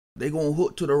they gonna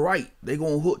hook to the right. They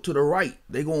gonna hook to the right.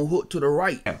 They gonna hook to the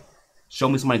right. Show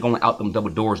me somebody going out them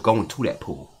double doors going to that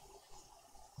pool.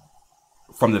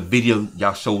 From the video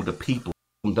y'all showed the people,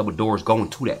 double doors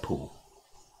going to that pool.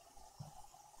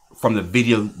 From the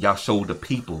video y'all showed the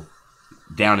people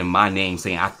down in my name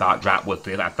saying I thought Drop was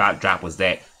this, I thought Drop was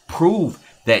that. Prove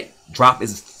that Drop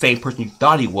is the same person you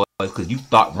thought he was, because you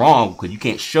thought wrong, because you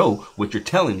can't show what you're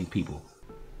telling these people.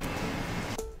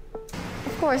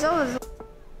 Of course, that was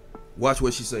Watch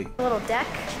what she say. a little deck.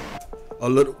 A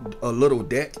little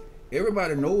deck.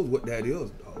 Everybody knows what that is,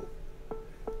 dog.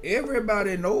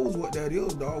 Everybody knows what that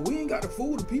is, dog. We ain't got to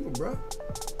fool the people, bro.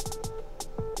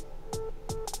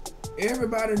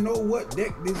 Everybody know what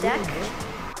deck this is, bro.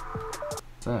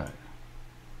 Outside.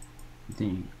 You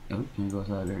think you can't go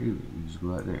outside there either. You just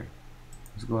go out there.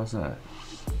 Let's go outside.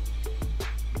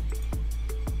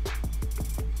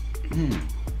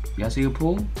 Y'all see a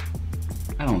pool?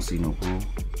 I don't see no pool.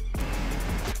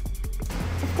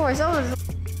 Of course, that was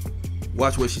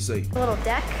Watch what she say. a little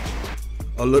deck.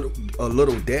 A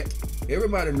little deck.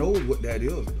 Everybody knows what that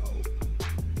is, dog.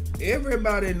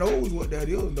 Everybody knows what that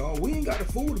is, dog. We ain't got to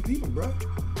fool the people, bro.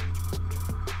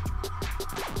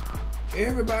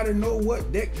 Everybody know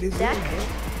what deck this is,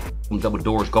 bro. Double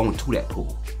doors going to that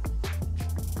pool.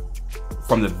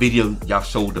 From the video y'all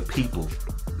showed the people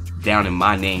down in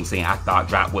my name saying I thought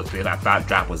Drop was this, I thought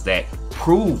Drop was that.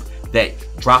 Prove that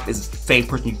Drop is the same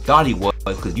person you thought he was,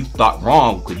 because you thought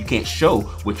wrong, because you can't show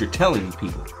what you're telling these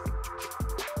people.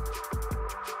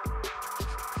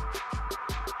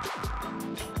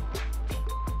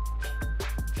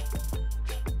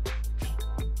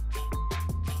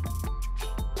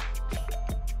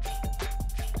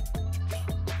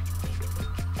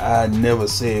 I never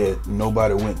said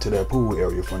nobody went to that pool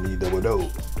area from these double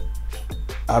doors.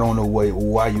 I don't know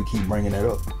why you keep bringing that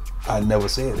up. I never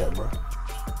said that, bro.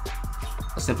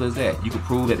 As simple as that. You can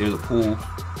prove that there's a pool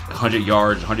 100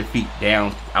 yards, 100 feet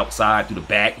down, outside, through the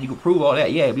back. You can prove all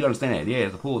that. Yeah, we understand that. Yeah,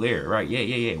 there's a pool there, right?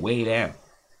 Yeah, way down.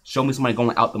 Show me somebody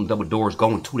going out them double doors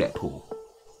going to that pool.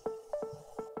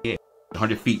 Yeah,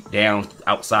 100 feet down,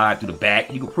 outside, through the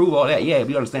back. You can prove all that. Yeah,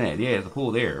 we understand that. Yeah, there's a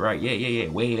pool there, right? Yeah,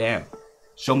 way down.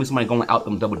 Show me somebody going out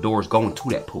them double doors going to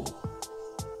that pool.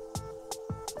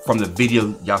 From the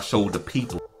video y'all showed the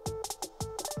people.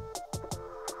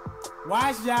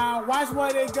 Watch y'all, watch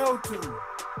where they go to.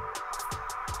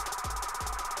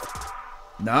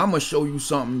 Now I'm gonna show you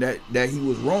something that he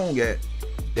was wrong at,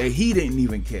 that he didn't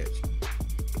even catch.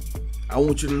 I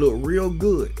want you to look real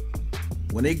good.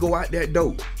 When they go out that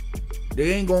door,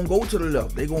 they ain't gonna go to the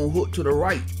left. They gonna hook to the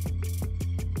right.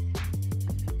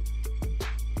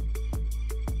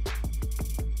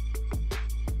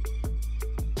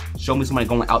 Show me somebody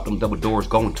going out them double doors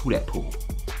going to that pool.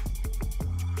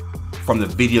 From the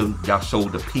video y'all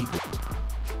showed the people.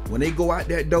 When they go out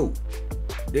that door,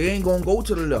 they ain't gonna go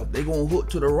to the left. They gonna hook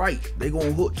to the right. They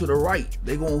gonna hook to the right.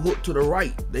 They gonna hook to the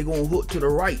right. They gonna hook to the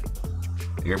right.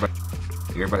 Everybody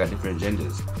got different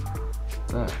agendas.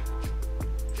 Outside.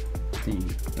 You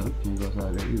can't go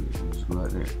outside there either. You just go out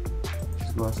there.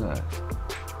 Just go outside.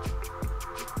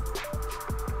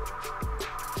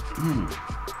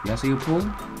 Y'all see a pool?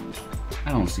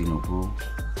 I don't see no pool.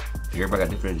 Everybody got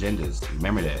different agendas.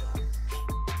 Remember that.